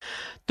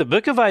The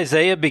book of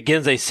Isaiah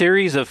begins a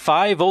series of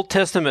 5 Old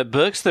Testament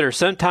books that are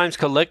sometimes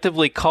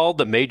collectively called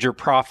the major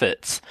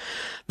prophets.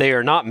 They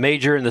are not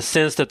major in the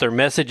sense that their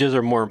messages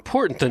are more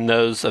important than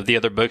those of the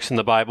other books in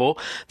the Bible.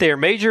 They are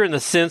major in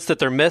the sense that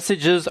their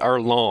messages are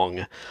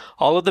long.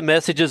 All of the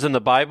messages in the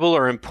Bible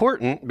are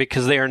important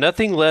because they are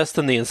nothing less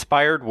than the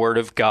inspired Word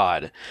of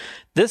God.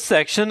 This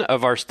section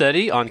of our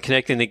study on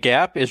Connecting the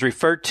Gap is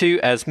referred to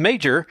as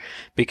major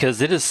because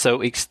it is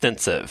so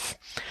extensive.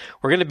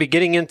 We're going to be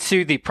getting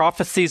into the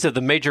prophecies of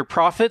the major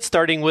prophets,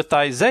 starting with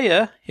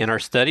Isaiah in our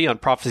study on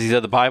prophecies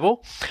of the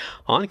Bible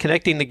on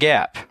Connecting the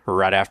Gap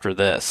right after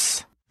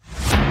this.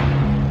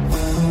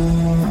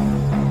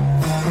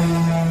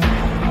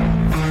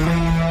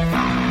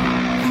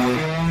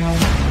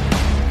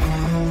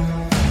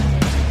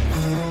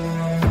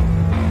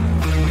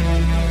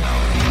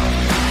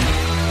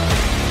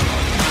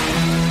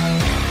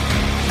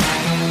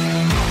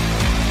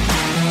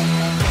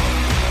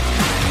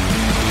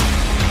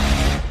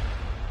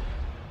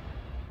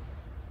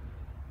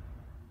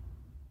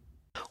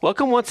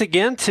 Welcome once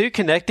again to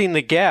Connecting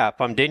the Gap.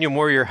 I'm Daniel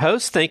Moore, your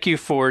host. Thank you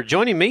for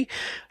joining me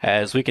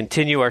as we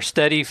continue our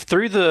study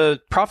through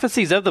the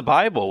prophecies of the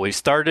Bible. We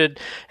started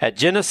at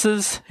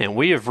Genesis and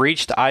we have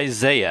reached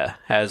Isaiah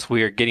as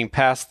we are getting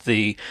past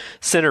the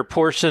center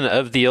portion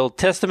of the Old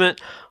Testament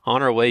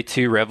on our way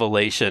to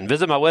Revelation.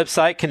 Visit my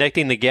website,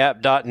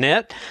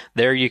 connectingthegap.net.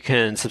 There you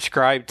can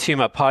subscribe to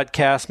my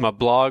podcast, my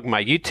blog,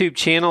 my YouTube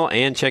channel,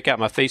 and check out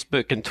my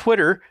Facebook and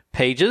Twitter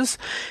pages.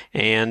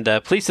 And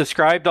please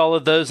subscribe to all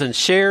of those and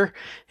share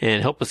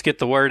and help us get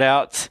the word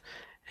out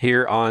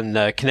here on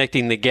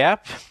Connecting the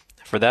Gap.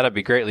 For that, I'd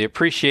be greatly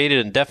appreciated,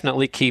 and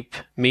definitely keep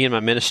me and my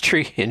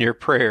ministry in your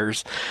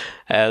prayers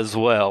as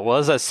well. Well,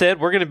 as I said,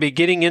 we're going to be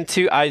getting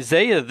into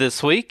Isaiah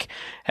this week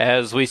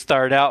as we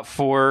start out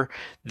for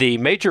the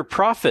major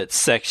prophets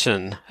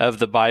section of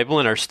the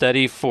Bible in our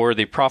study for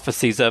the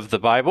prophecies of the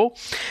Bible.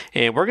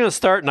 And we're going to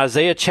start in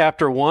Isaiah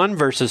chapter 1,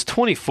 verses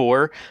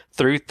 24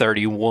 through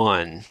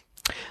 31.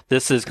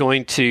 This is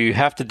going to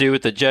have to do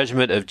with the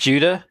judgment of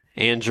Judah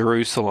and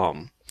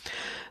Jerusalem.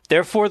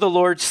 Therefore the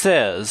Lord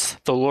says,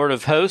 the Lord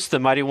of hosts, the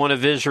mighty one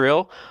of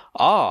Israel,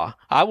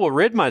 I will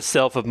rid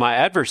myself of my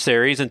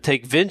adversaries and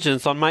take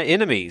vengeance on my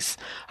enemies.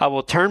 I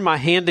will turn my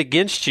hand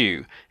against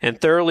you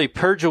and thoroughly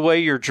purge away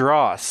your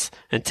dross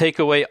and take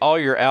away all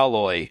your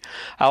alloy.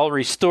 I will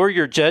restore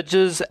your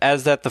judges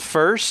as at the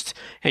first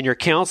and your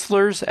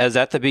counselors as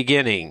at the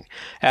beginning.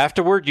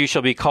 Afterward you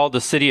shall be called the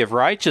city of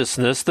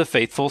righteousness, the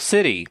faithful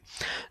city.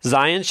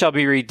 Zion shall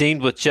be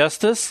redeemed with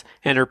justice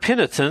and her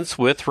penitence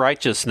with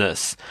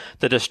righteousness.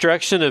 The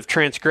destruction of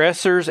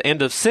transgressors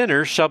and of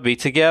sinners shall be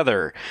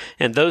together,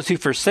 and those who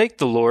forsake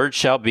the Lord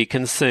shall be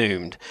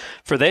consumed.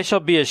 For they shall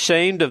be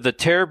ashamed of the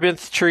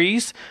terebinth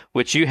trees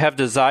which you have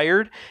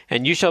desired,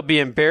 and you shall be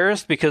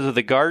embarrassed because of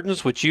the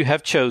gardens which you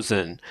have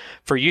chosen.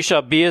 For you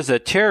shall be as a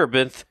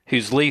terebinth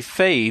whose leaf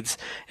fades,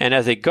 and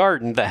as a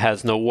garden that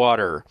has no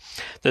water.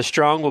 The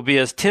strong will be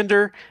as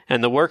tinder,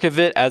 and the work of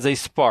it as a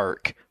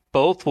spark.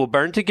 Both will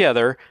burn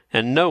together,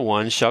 and no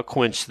one shall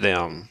quench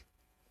them.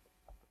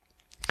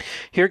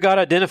 Here God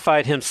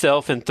identified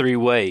himself in 3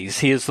 ways.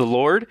 He is the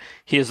Lord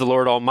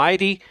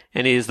Almighty,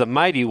 and he is the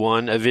Mighty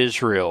One of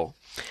Israel.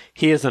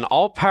 He is an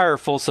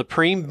all-powerful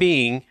supreme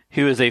being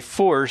who is a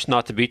force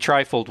not to be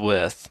trifled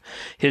with.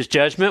 His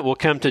judgment will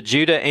come to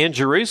Judah and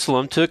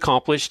Jerusalem to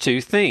accomplish 2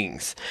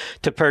 things,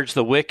 to purge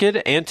the wicked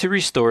and to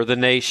restore the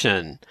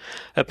nation.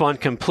 Upon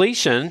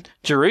completion,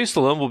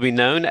 Jerusalem will be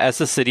known as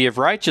the city of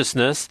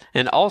righteousness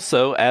and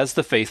also as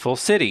the faithful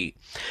city.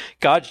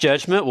 God's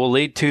judgment will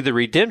lead to the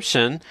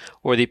redemption,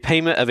 or the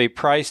payment of a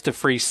price to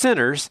free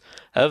sinners,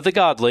 of the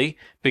godly,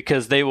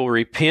 because they will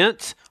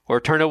repent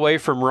or turn away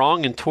from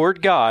wrong and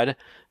toward God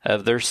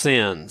of their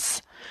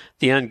sins.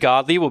 The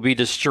ungodly will be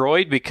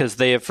destroyed because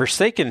they have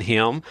forsaken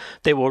him.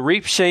 They will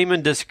reap shame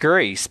and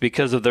disgrace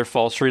because of their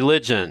false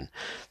religion.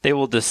 They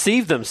will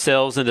deceive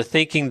themselves into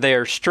thinking they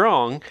are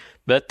strong,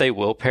 but they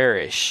will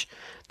perish.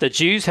 The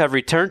Jews have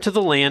returned to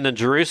the land and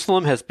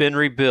Jerusalem has been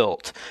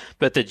rebuilt,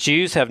 but the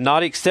Jews have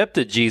not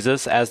accepted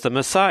Jesus as the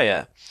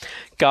Messiah.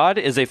 God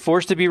is a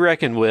force to be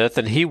reckoned with,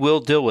 and he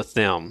will deal with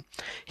them.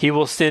 He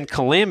will send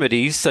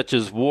calamities such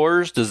as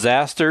wars,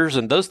 disasters,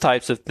 and those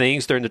types of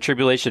things during the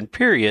tribulation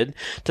period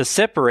to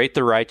separate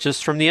the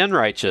righteous from the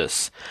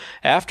unrighteous.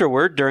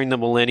 Afterward, during the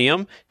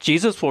millennium,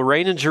 Jesus will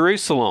reign in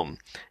Jerusalem,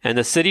 and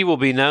the city will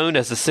be known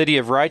as the city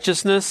of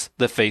righteousness,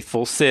 the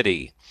faithful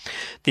city.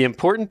 The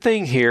important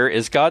thing here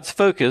is God's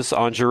focus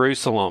on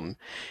Jerusalem.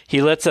 He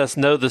lets us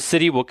know the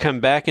city will come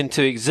back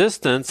into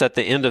existence at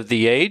the end of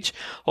the age,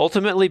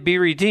 ultimately be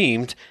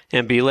redeemed,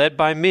 and be led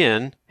by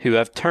men who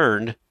have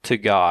turned to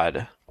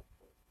God.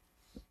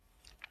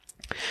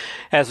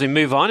 As we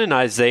move on in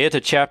Isaiah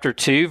to chapter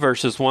 2,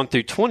 verses 1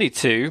 through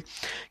 22,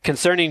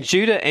 concerning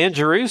Judah and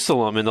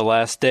Jerusalem in the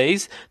last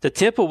days, the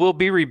temple will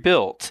be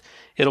rebuilt.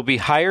 It'll be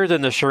higher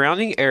than the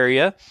surrounding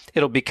area.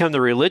 It'll become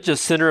the religious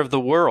center of the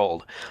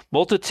world.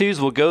 Multitudes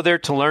will go there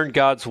to learn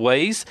God's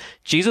ways.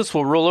 Jesus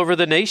will rule over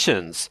the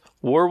nations.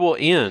 war will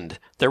end.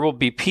 There will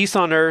be peace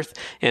on earth,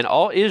 and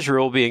all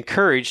Israel will be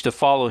encouraged to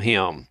follow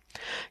him.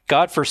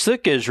 God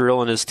forsook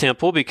Israel and his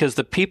temple because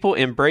the people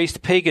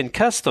embraced pagan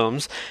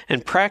customs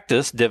and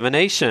practiced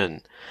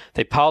divination.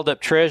 They piled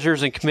up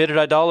treasures and committed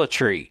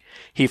idolatry.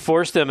 He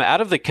forced them out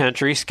of the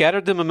country,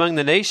 scattered them among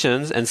the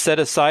nations, and set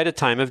aside a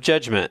time of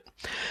judgment.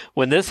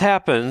 When this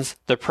happens,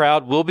 the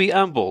proud will be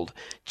humbled.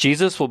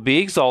 Jesus will be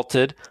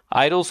exalted.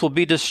 Idols will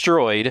be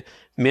destroyed.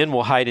 Men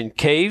will hide in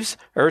caves.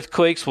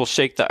 Earthquakes will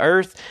shake the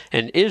earth,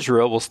 and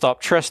Israel will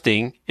stop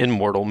trusting in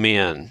mortal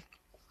men.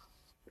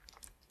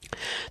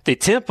 The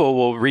temple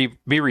will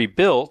be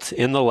rebuilt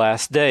in the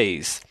last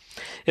days.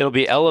 It will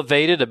be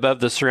elevated above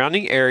the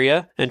surrounding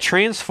area and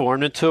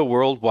transformed into a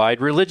worldwide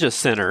religious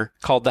center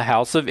called the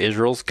House of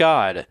Israel's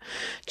God.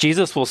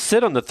 Jesus will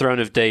sit on the throne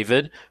of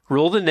David,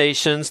 rule the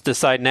nations,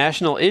 decide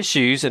national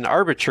issues, and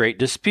arbitrate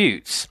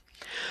disputes.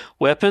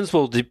 Weapons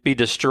will be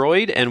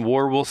destroyed and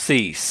war will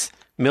cease.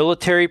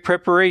 Military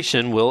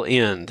preparation will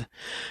end.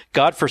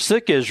 God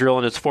forsook Israel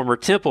and its former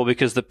temple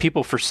because the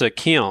people forsook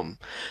him.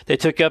 They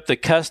took up the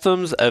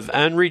customs of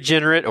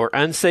unregenerate or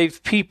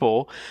unsaved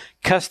people,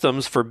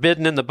 customs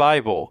forbidden in the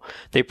Bible.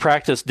 They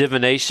practiced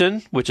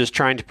divination, which is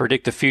trying to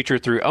predict the future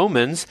through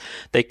omens.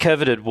 They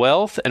coveted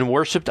wealth and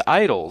worshipped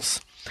idols.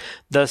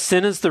 Thus,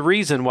 sin is the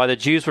reason why the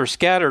Jews were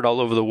scattered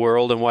all over the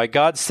world and why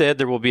God said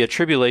there will be a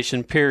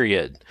tribulation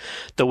period.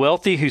 The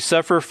wealthy who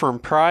suffer from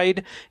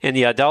pride and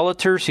the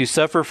idolaters who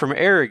suffer from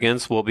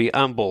arrogance will be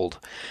humbled.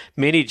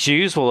 Many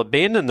Jews will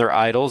abandon their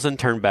idols and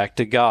turn back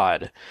to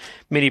God.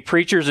 Many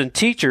preachers and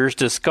teachers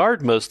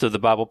discard most of the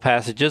Bible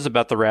passages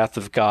about the wrath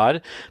of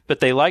God, but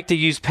they like to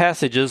use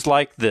passages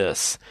like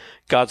this.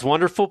 God's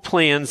wonderful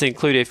plans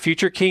include a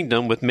future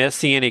kingdom with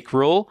messianic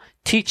rule,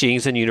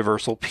 teachings, and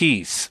universal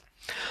peace.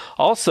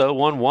 Also,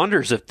 one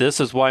wonders if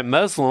this is why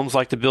Muslims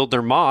like to build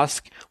their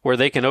mosque where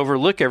they can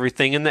overlook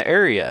everything in the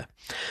area.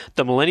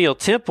 The Millennial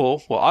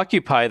Temple will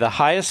occupy the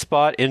highest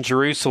spot in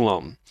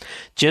Jerusalem.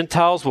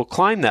 Gentiles will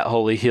climb that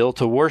holy hill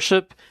to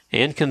worship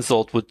and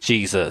consult with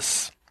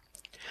Jesus.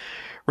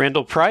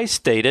 Randall Price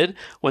stated,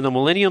 when the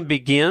millennium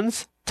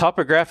begins,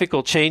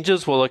 topographical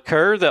changes will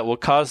occur that will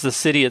cause the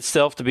city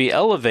itself to be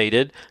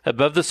elevated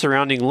above the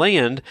surrounding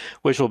land,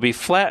 which will be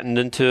flattened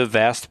into a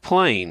vast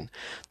plain.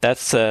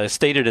 That's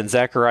stated in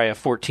Zechariah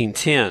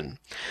 14:10.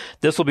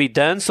 This will be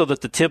done so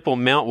that the Temple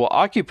Mount will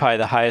occupy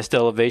the highest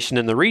elevation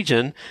in the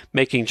region,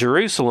 making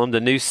Jerusalem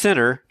the new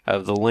center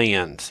of the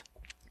land.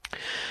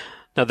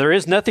 Now, there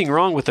is nothing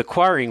wrong with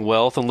acquiring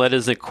wealth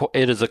unless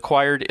it is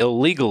acquired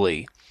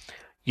illegally,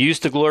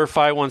 used to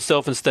glorify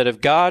oneself instead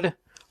of God,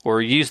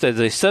 or used as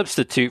a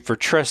substitute for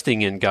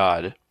trusting in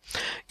God.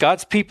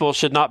 God's people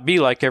should not be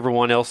like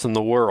everyone else in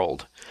the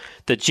world.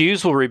 The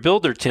Jews will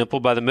rebuild their temple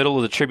by the middle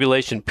of the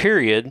tribulation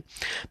period,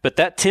 but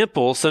that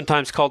temple,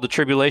 sometimes called the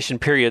tribulation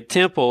period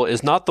temple,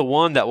 is not the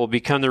one that will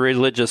become the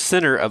religious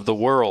center of the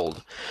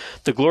world.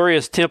 The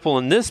glorious temple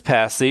in this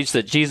passage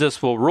that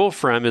Jesus will rule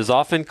from is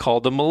often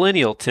called the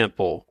millennial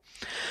temple.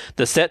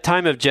 The set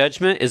time of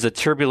judgment is a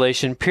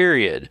tribulation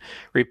period.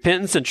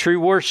 Repentance and true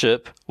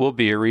worship will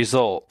be a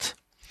result.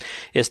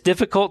 It's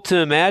difficult to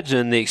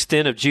imagine the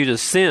extent of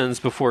Judah's sins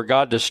before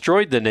God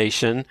destroyed the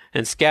nation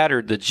and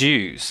scattered the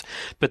Jews.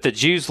 But the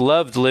Jews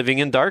loved living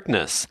in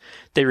darkness.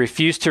 They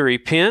refused to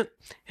repent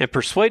and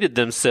persuaded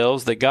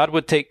themselves that God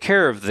would take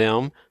care of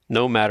them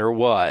no matter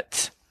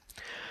what.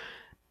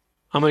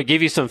 I'm going to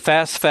give you some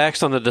fast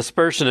facts on the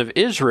dispersion of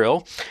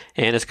Israel,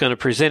 and it's going to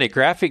present a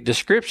graphic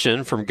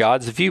description from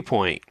God's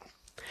viewpoint.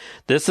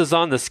 This is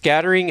on the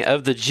scattering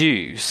of the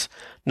Jews.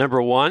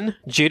 Number 1,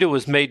 Judah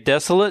was made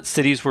desolate,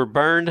 cities were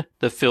burned,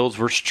 the fields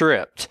were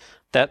stripped.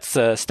 That's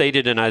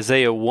stated in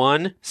Isaiah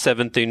 1,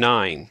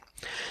 7-9.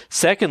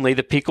 Secondly,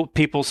 the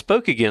people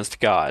spoke against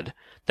God.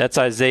 That's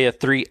Isaiah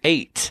 3,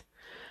 8.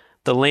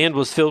 The land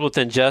was filled with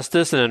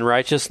injustice and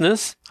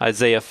unrighteousness.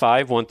 Isaiah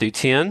 5,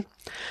 1-10.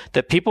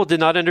 The people did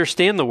not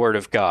understand the word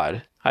of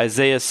God.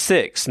 Isaiah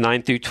 6,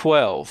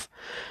 9-12.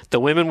 The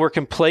women were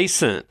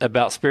complacent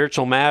about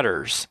spiritual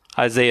matters.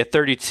 Isaiah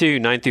 32,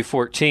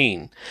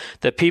 9-14.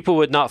 The people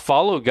would not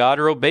follow God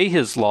or obey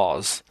his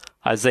laws.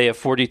 Isaiah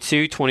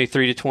 42,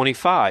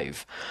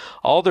 23-25.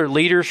 All their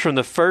leaders from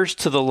the first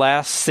to the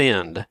last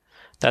sinned.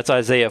 That's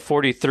Isaiah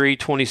 43,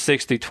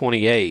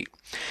 26-28.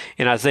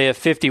 In Isaiah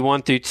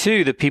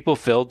 51-2, the people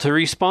failed to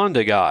respond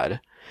to God.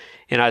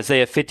 In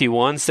Isaiah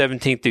 51,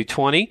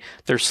 17-20,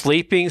 their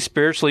sleeping,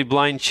 spiritually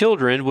blind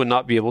children would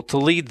not be able to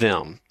lead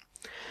them.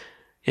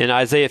 In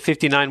Isaiah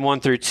 59,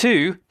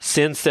 1-2,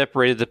 sin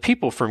separated the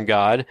people from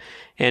God.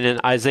 And in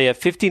Isaiah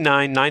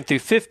 59,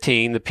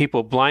 9-15, the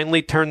people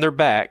blindly turned their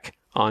back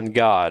on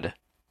God.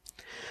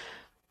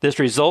 This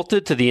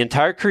resulted to the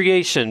entire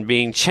creation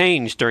being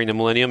changed during the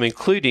millennium,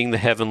 including the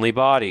heavenly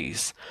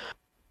bodies.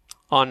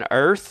 On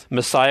earth,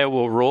 Messiah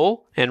will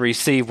rule and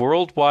receive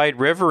worldwide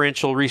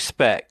reverential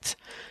respect.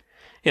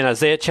 In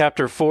Isaiah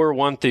chapter 4,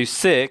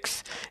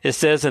 1-6, it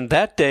says, In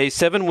that day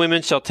 7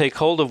 women shall take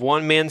hold of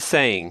one man,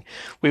 saying,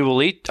 We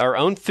will eat our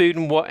own food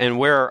and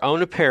wear our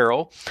own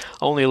apparel.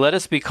 Only let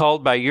us be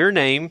called by your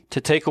name to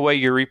take away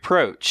your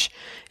reproach.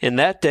 In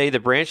that day the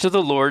branch of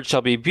the Lord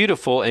shall be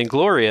beautiful and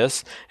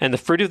glorious, and the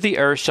fruit of the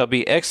earth shall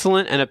be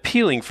excellent and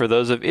appealing for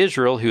those of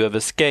Israel who have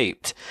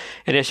escaped.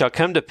 And it shall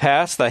come to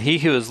pass that he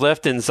who is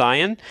left in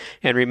Zion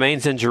and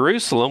remains in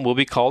Jerusalem will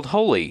be called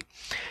holy,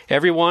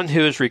 everyone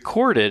who is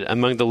recorded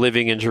among the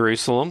living in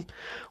Jerusalem.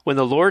 When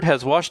the Lord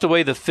has washed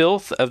away the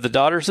filth of the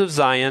daughters of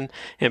Zion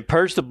and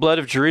purged the blood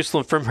of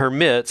Jerusalem from her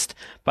midst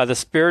by the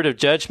spirit of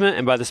judgment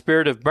and by the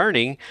spirit of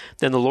burning,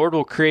 then the Lord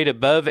will create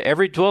above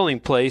every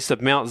dwelling place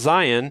of Mount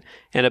Zion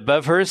and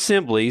above her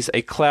assemblies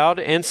a cloud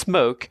and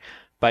smoke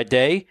by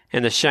day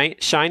and the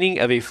shining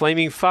of a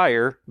flaming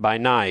fire by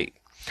night.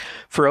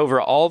 For over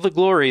all the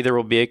glory there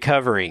will be a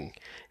covering,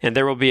 and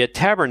there will be a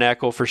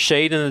tabernacle for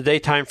shade in the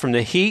daytime from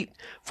the heat,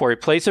 for a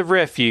place of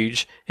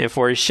refuge, and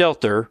for a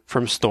shelter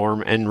from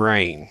storm and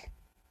rain.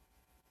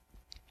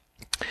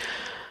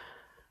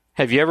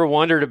 Have you ever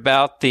wondered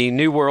about the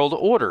New World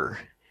Order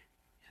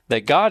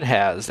that God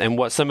has and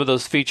what some of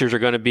those features are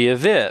going to be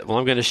of it? Well,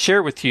 I'm going to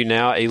share with you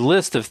now a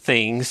list of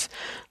things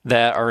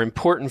that are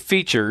important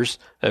features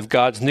of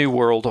God's New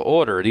World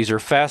Order. These are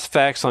fast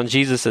facts on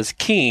Jesus as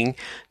King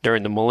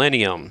during the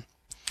millennium.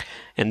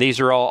 And these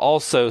are all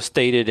also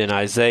stated in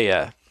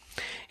Isaiah.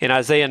 In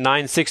Isaiah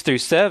 9, 6 through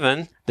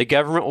 7, the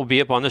government will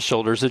be upon the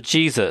shoulders of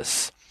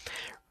Jesus.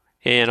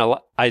 In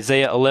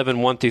Isaiah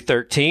 11, 1 through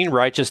 13,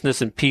 righteousness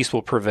and peace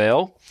will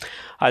prevail.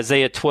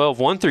 Isaiah 12,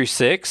 1 through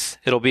 6,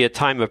 it'll be a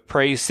time of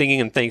praise,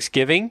 singing, and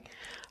thanksgiving.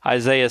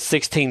 Isaiah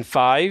 16,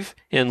 5,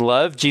 in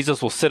love,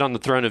 Jesus will sit on the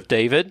throne of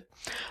David.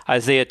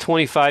 Isaiah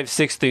 25,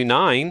 6 through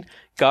 9,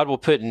 God will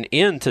put an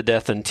end to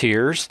death and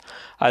tears.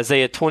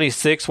 Isaiah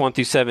 26, 1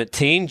 through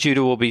 17,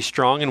 Judah will be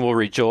strong and will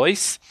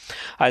rejoice.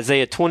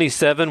 Isaiah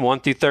 27, 1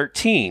 through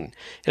 13,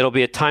 it'll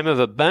be a time of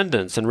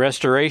abundance and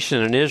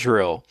restoration in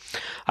Israel.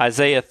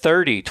 Isaiah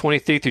 30,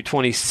 23 through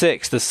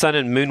 26, the sun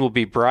and moon will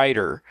be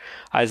brighter.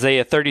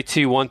 Isaiah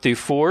 32, 1 through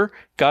 4,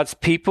 God's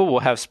people will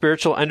have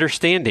spiritual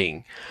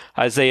understanding.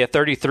 Isaiah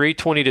 33,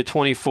 20 to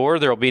 24,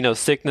 there will be no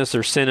sickness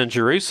or sin in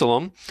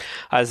Jerusalem.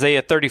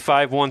 Isaiah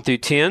 35, 1 through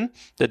 10,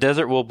 the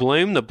desert will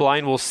bloom, the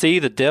blind will see,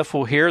 the deaf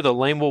will hear, the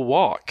lame will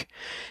walk.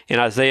 In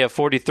Isaiah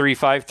 43,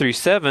 5 through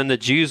 7, the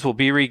Jews will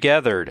be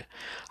regathered.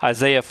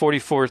 Isaiah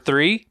 44,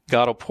 3,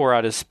 God will pour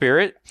out his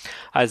spirit.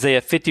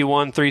 Isaiah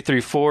 51, 3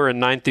 through 4 and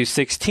 9 through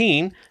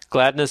 16,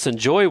 gladness and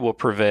joy will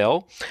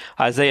prevail.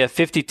 Isaiah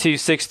 52,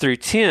 6 through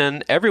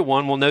 10,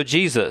 everyone will know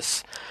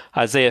Jesus.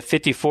 Isaiah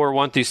 54,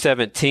 1 through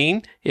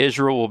 17,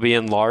 Israel will be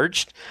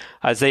enlarged.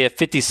 Isaiah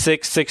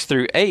 56, 6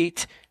 through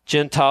 8,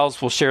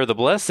 Gentiles will share the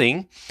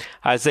blessing.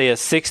 Isaiah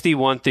 60,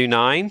 1 through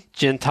 9,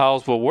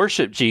 Gentiles will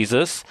worship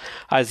Jesus.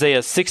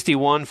 Isaiah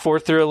 61, 4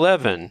 through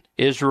 11,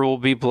 Israel will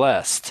be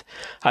blessed.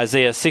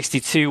 Isaiah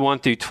 62, 1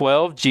 through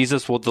 12,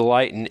 Jesus will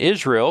delight in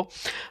Israel.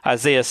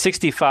 Isaiah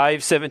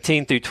 65,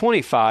 17 through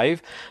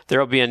 25, there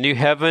will be a new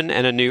heaven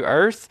and a new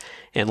earth.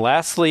 And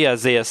lastly,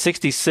 Isaiah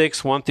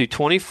 66, 1 through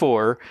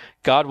 24,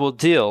 God will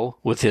deal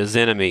with his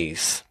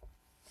enemies.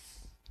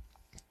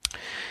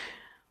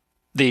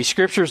 The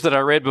scriptures that I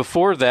read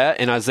before that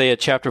in Isaiah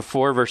chapter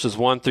 4, verses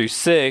 1 through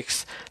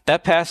 6,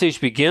 that passage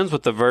begins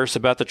with the verse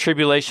about the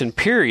tribulation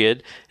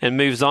period and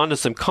moves on to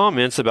some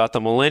comments about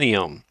the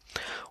millennium.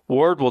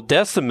 War will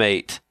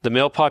decimate the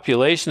male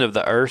population of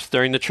the earth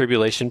during the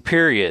tribulation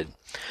period.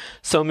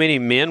 So many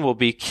men will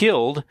be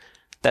killed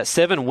that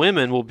 7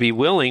 women will be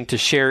willing to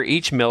share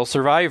each male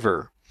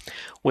survivor.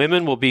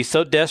 Women will be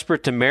so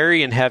desperate to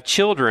marry and have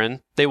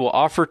children, they will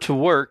offer to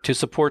work to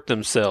support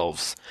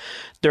themselves.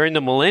 During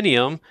the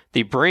millennium,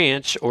 the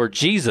branch, or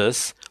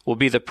Jesus, will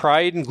be the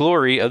pride and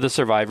glory of the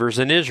survivors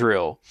in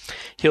Israel.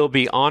 He'll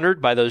be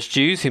honored by those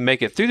Jews who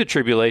make it through the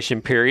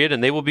tribulation period,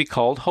 and they will be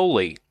called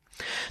holy.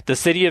 The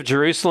city of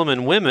Jerusalem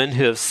and women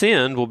who have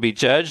sinned will be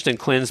judged and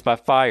cleansed by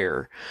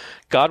fire.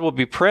 God will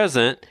be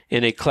present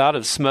in a cloud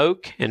of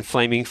smoke and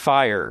flaming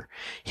fire.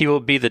 He will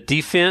be the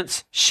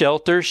defense,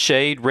 shelter,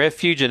 shade,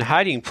 refuge, and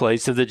hiding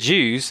place of the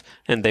Jews,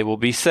 and they will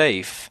be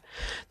safe.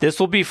 This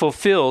will be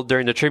fulfilled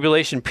during the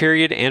tribulation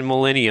period and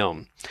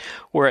millennium.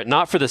 Were it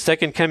not for the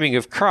second coming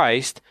of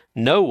Christ,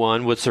 no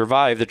one would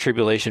survive the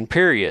tribulation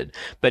period,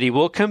 but he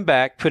will come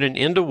back, put an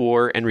end to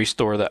war, and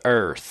restore the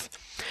earth.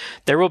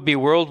 There will be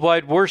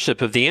worldwide worship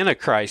of the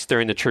Antichrist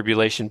during the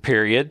tribulation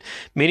period.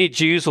 Many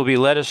Jews will be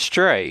led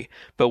astray,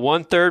 but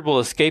 1/3 will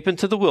escape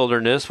into the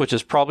wilderness, which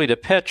is probably to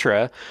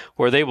Petra,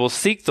 where they will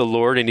seek the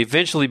Lord and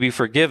eventually be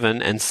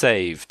forgiven and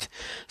saved.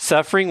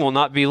 Suffering will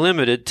not be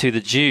limited to the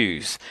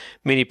Jews.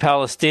 Many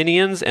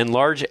Palestinians and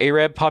large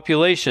Arab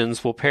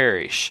populations will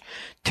perish.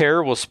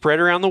 Terror will spread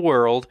around the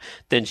world.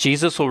 Then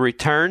Jesus will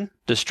return,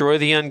 destroy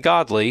the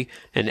ungodly,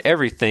 and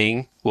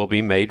everything will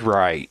be made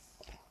right.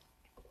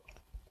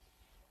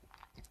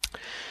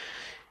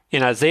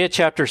 In Isaiah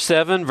chapter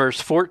 7,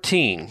 verse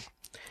 14,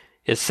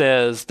 it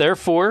says,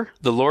 "Therefore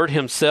the Lord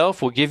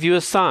himself will give you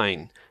a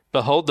sign.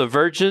 Behold, the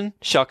virgin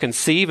shall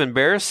conceive and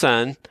bear a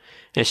son,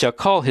 and shall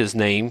call his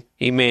name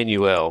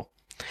Emmanuel."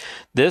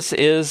 This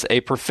is a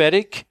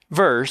prophetic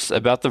verse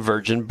about the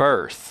virgin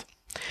birth.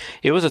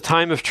 It was a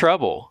time of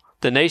trouble.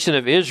 The nation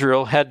of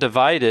Israel had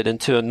divided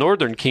into a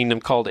northern kingdom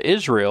called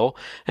Israel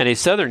and a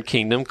southern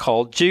kingdom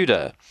called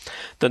Judah.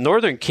 The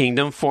northern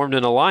kingdom formed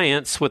an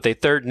alliance with a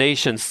third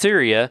nation,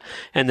 Syria,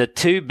 and the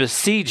two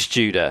besieged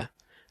Judah,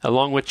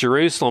 along with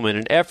Jerusalem, in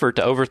an effort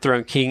to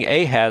overthrow King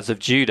Ahaz of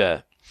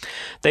Judah.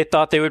 They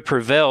thought they would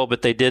prevail,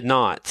 but they did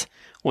not.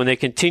 When they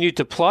continued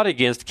to plot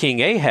against King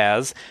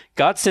Ahaz,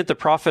 God sent the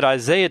prophet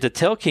Isaiah to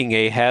tell King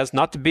Ahaz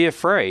not to be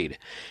afraid.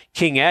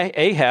 King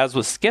Ahaz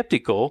was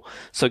skeptical,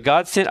 so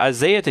God sent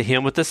Isaiah to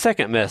him with the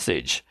second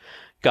message.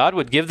 God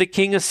would give the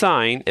king a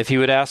sign if he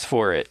would ask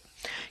for it.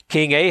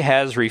 King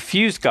Ahaz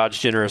refused God's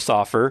generous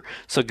offer,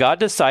 so God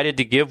decided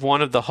to give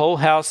one of the whole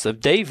house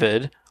of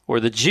David, or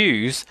the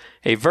Jews,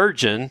 a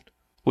virgin,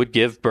 would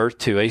give birth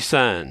to a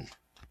son,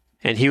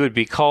 and he would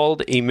be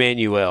called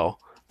Emmanuel.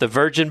 The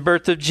virgin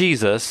birth of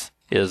Jesus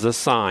is a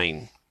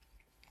sign.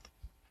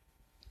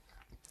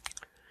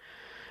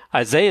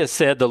 Isaiah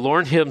said the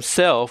Lord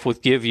himself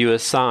would give you a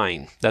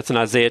sign. That's in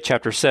Isaiah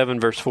chapter 7,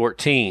 verse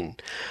 14.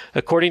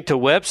 According to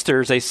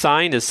Webster's, a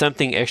sign is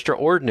something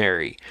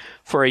extraordinary.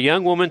 For a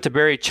young woman to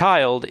bear a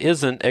child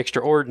isn't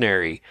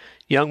extraordinary.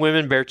 Young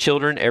women bear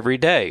children every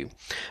day.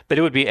 But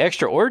it would be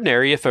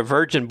extraordinary if a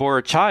virgin bore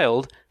a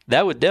child.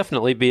 That would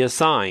definitely be a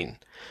sign.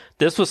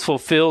 This was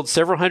fulfilled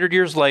several hundred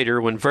years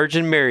later when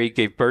Virgin Mary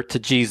gave birth to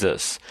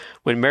Jesus.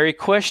 When Mary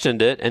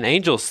questioned it, an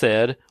angel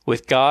said,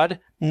 "With God,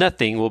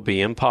 nothing will be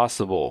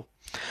impossible."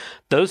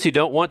 Those who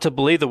don't want to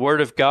believe the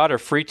word of God are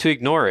free to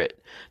ignore it.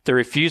 The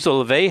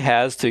refusal of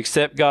Ahaz to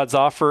accept God's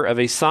offer of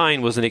a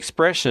sign was an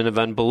expression of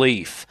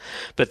unbelief.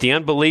 But the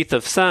unbelief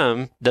of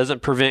some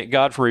doesn't prevent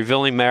God from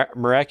revealing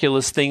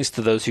miraculous things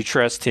to those who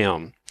trust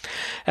him.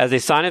 As a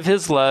sign of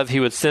his love, he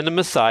would send a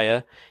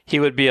Messiah. He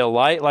would be a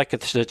light like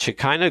the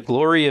Shekinah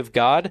glory of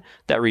God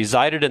that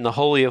resided in the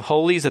Holy of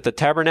Holies at the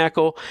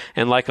tabernacle,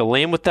 and like a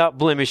lamb without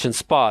blemish and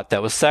spot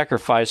that was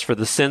sacrificed for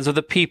the sins of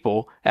the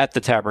people at the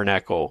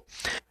tabernacle.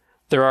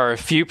 There are a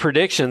few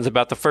predictions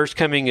about the first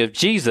coming of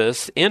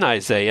Jesus in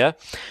Isaiah.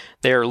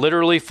 They are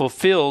literally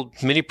fulfilled.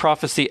 Many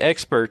prophecy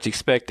experts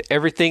expect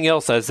everything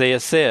else Isaiah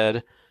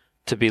said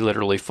to be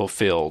literally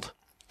fulfilled.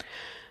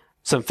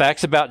 Some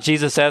facts about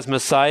Jesus as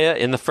Messiah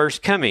in the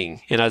first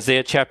coming. In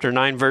Isaiah chapter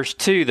 9, verse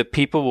 2, the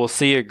people will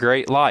see a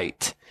great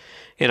light.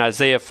 In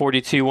Isaiah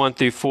 42, 1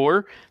 through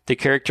 4, the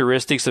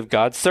characteristics of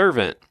God's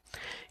servant.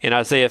 In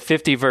Isaiah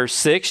 50, verse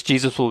 6,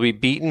 Jesus will be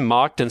beaten,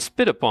 mocked, and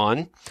spit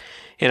upon.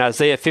 In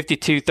Isaiah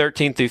 52,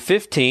 13 through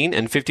 15,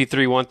 and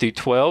 53, 1 through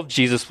 12,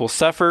 Jesus will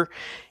suffer.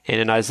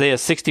 And in Isaiah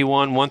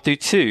 61, 1 through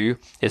 2,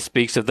 it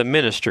speaks of the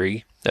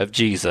ministry of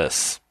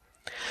Jesus.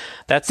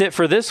 That's it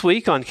for this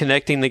week on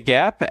Connecting the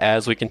Gap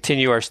as we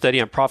continue our study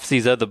on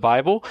Prophecies of the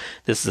Bible.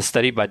 This is a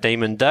study by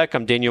Damon Duck.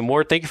 I'm Daniel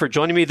Moore. Thank you for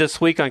joining me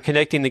this week on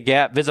Connecting the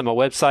Gap. Visit my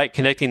website,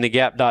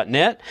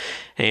 connectingthegap.net,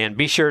 and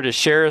be sure to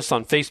share us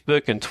on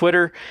Facebook and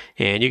Twitter.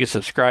 And you can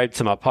subscribe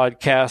to my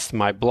podcast,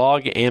 my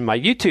blog, and my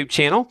YouTube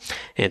channel.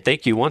 And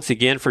thank you once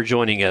again for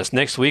joining us.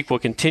 Next week, we'll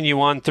continue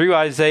on through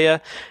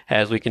Isaiah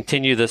as we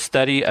continue the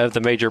study of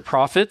the major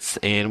prophets,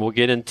 and we'll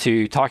get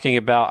into talking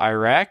about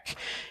Iraq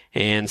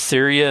and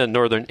Syria and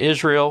northern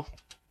Israel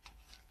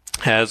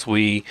as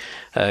we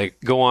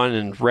go on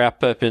and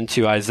wrap up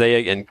into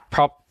Isaiah and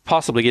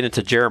possibly get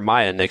into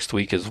Jeremiah next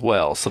week as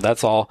well. So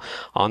that's all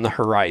on the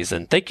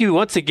horizon. Thank you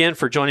once again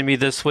for joining me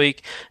this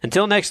week.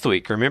 Until next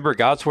week, remember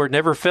God's word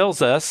never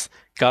fails us.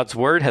 God's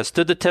word has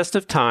stood the test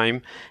of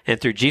time,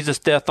 and through Jesus'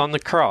 death on the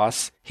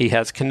cross, he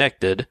has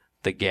connected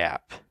the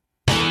gap.